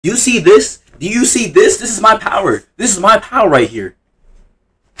Do you see this? Do you see this? This is my power. This is my power right here.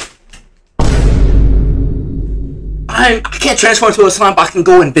 I can't transform into a slime, but I can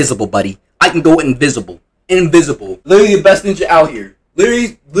go invisible, buddy. I can go invisible. Invisible. Literally the best ninja out here.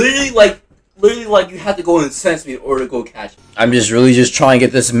 Literally like you have to go and sense me in order to go catch me. I'm literally just trying to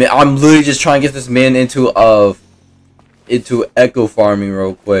get this man into echo farming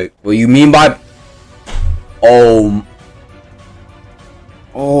real quick. What you mean by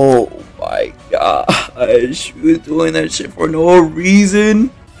Oh my gosh, you was doing that shit for no reason.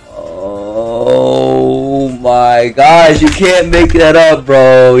 Oh my gosh, you can't make that up,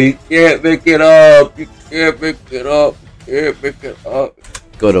 bro. You can't make it up. You can't make it up. You can't make it up.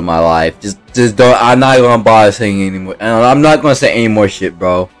 Go to my life. Just don't. I'm not gonna bother saying anymore. And I'm not gonna say any more shit,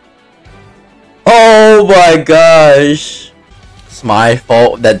 bro. Oh my gosh. It's my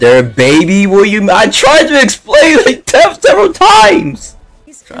fault that they're a baby. I tried to explain like several times.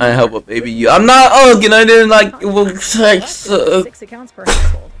 Trying to help a baby. I'm not ugly. I didn't like. Sex. 6 accounts per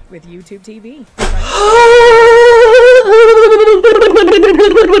household with YouTube TV.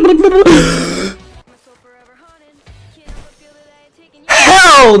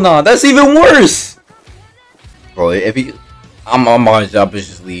 Hell no, that's even worse. Bro, if he, I'm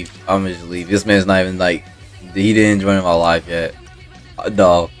just leave. I'm just leave. This man's not even like, he didn't join my life yet.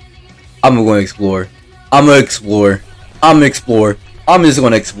 No, I'm gonna explore. I'm just gonna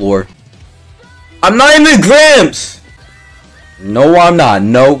explore. I'm not even Gramps. No, I'm not.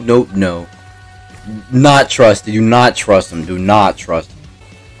 No. Not trusted. Do not trust him. Do not trust him.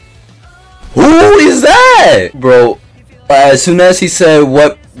 Who is that, bro? As soon as he said,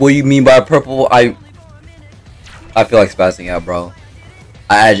 "What you mean by purple?" I feel like spazzing out, bro.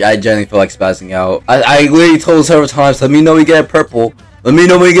 I genuinely feel like spazzing out. I literally told him several times, "Let me know when you get purple. Let me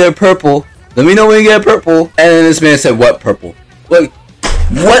know when you get purple. Let me know when you get purple." And then this man said, "What purple? Like,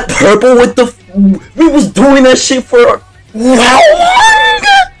 what purple? What the? We was doing that shit for how long?"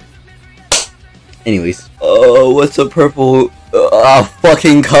 Anyways, what's a purple?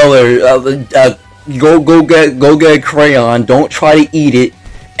 Fucking color. Go get a crayon. Don't try to eat it.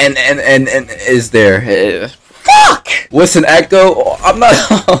 And is there? Fuck! What's an echo? Oh, I'm not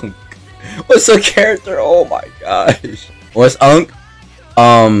Unk. What's a character? Oh my gosh. What's Unk?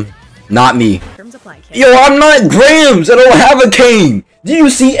 Not me. Yo, I'm not Grams. I don't have a cane. Do you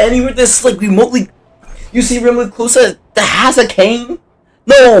see anywhere this like remotely? You see remotely close that has a cane?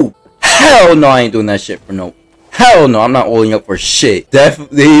 No. Hell no, I ain't doing that shit for no. Hell no, I'm not rolling up for shit.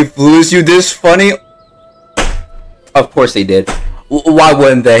 They flews you this funny? Of course they did. Why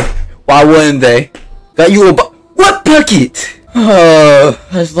wouldn't they? Why wouldn't they? Got you a what bucket?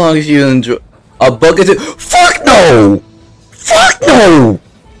 As long as you enjoy a bucket. Fuck no! Fuck no!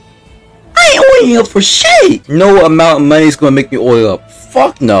 I ain't oiling up for shit. No amount of money is gonna make me oil up.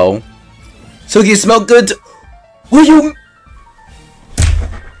 Fuck no. So you smell good. What you?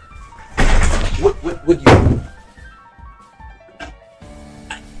 What you?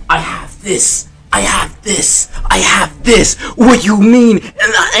 I have this. I have this. What you mean?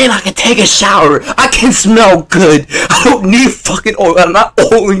 And I can take a shower. I can smell good. I don't need fucking oil. I'm not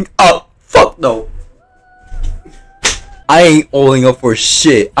oiling up. Fuck no. I ain't oiling up for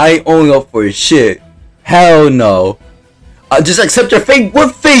shit. Hell no. Just accept your fate.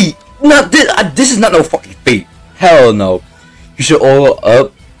 What fate? Not this. This is not no fucking fate. Hell no. You should oil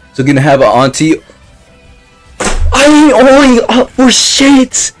up so you can have an auntie. I ain't oiling up for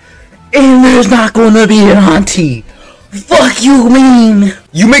shit. And there's not gonna be an auntie. Fuck you mean?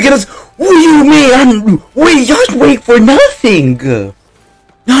 You making us? What do you mean? Y'all wait for nothing. Y'all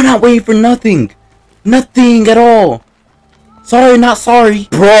not waiting for nothing. Nothing at all. Sorry, not sorry.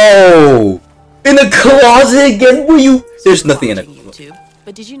 Bro. In the closet again? Will you? There's nothing in it. YouTube.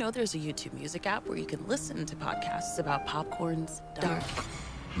 But did you know there's a YouTube music app where you can listen to podcasts about popcorn's dark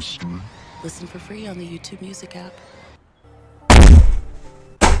history? Listen for free on the YouTube music app.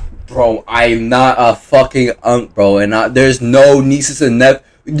 Bro, I'm not a fucking Unk, bro, and there's no nieces and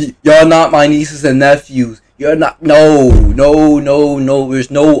nephews. Y'all not my nieces and nephews. You're not. No.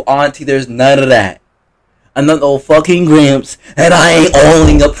 There's no auntie. There's none of that. I'm not no fucking Gramps, and I ain't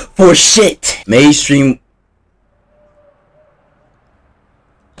oiling up for shit. Mainstream.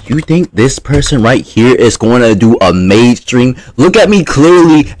 You think this person right here is going to do a mainstream? Look at me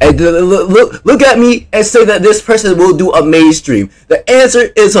clearly and look at me and say that this person will do a mainstream. The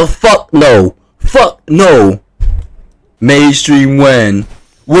answer is a fuck no. Fuck no. Mainstream when?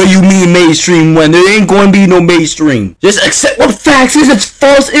 What do you mean mainstream when? There ain't going to be no mainstream. Just accept what facts is. It's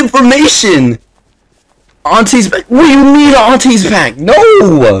false information. Auntie's back. What do you mean auntie's back? No.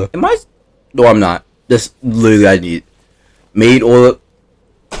 Am I? No, I'm not. That's literally I need. Made oil.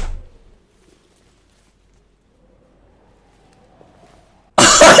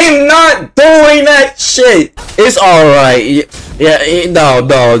 I'm not doing that shit. It's alright. Yeah, no.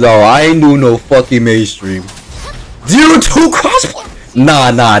 I ain't doing no fucking mainstream. 0-2 crossplay? Nah.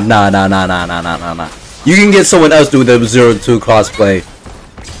 You can get someone else doing the 0-2 crossplay.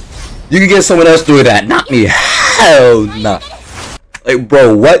 You can get someone else doing that, not me. Hell nah. Like,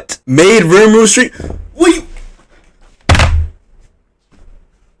 bro, what? Made Rimroom Street?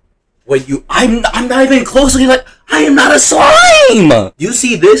 I'm not even closely like, I am not a slime! Do you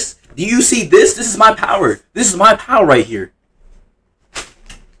see this? Do you see this? This is my power. This is my power right here.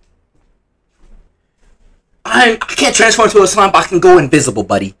 I can't transform into a slime, but I can go invisible,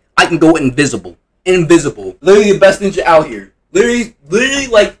 buddy. I can go invisible. Invisible. Literally the best ninja out here. Literally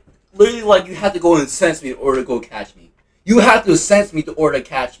like you have to go and sense me in order to go catch me. You have to sense me in order to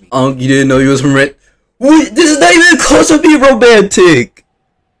catch me. You didn't know you was from Red? Wait, this is not even close to being romantic.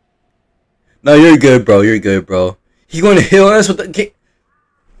 No, you're good, bro. You're good, bro. He going to heal us with the cane.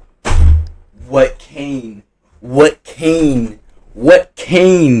 What cane? What cane? What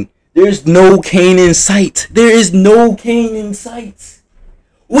cane? There's no cane in sight. There is no cane in sight.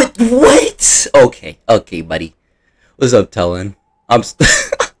 What? Okay, buddy. What's up, Tellin? How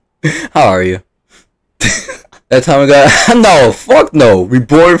are you? That time I got no, fuck no.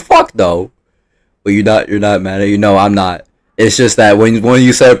 Reborn, fuck no. But you're not mad at you. No, I'm not. It's just that when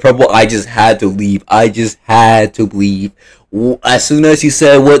you said purple, I just had to leave. I just had to leave. As soon as you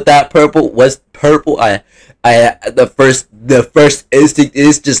said what that purple was purple, the first instinct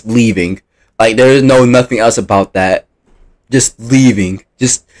is just leaving. Like there is nothing else about that. Just leaving.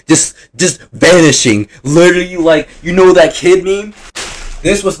 Just vanishing. Literally, like, you know that kid meme?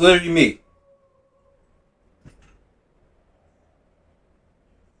 This was literally me.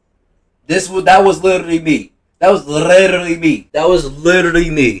 That was literally me. That was literally me. That was literally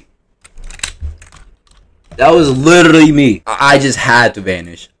me. That was literally me. I just had to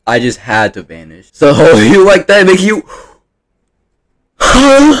vanish. I just had to vanish. So you like that make you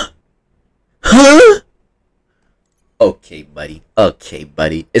Huh? Okay, buddy. Okay,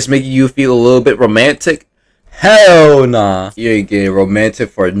 buddy. It's making you feel a little bit romantic? Hell nah. You ain't getting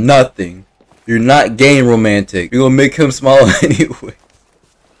romantic for nothing. You're not getting romantic. You're gonna make him smile anyway.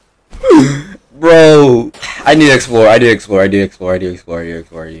 Bro, I need to explore. I just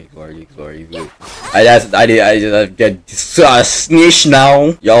get snitch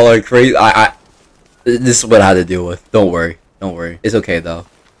now. Y'all are crazy. This is what I have to deal with. Don't worry. It's okay though.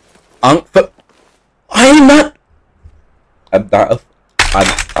 I'm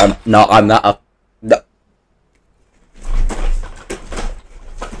not a no.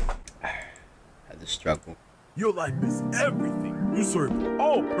 I had to struggle. Your life is everything. You serve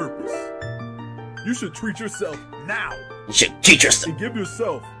all purpose. You should treat yourself now. You should treat yourself. And give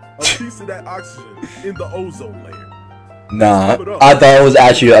yourself a piece of that oxygen in the ozone layer. Nah, I thought it was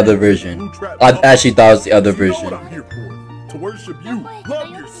actually the other version. I actually thought it was the other version. You know what I'm here for. To worship you. Love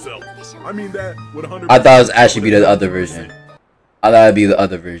yourself. I mean that with 100%. I thought it was actually be the other version. I thought it'd be the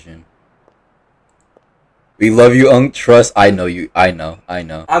other version. We love you, Unk. Trust. I know you. I know.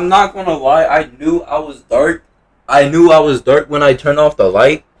 I'm not gonna lie. I knew I was dark. I knew I was dark when I turned off the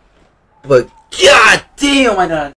light. But god damn, I done.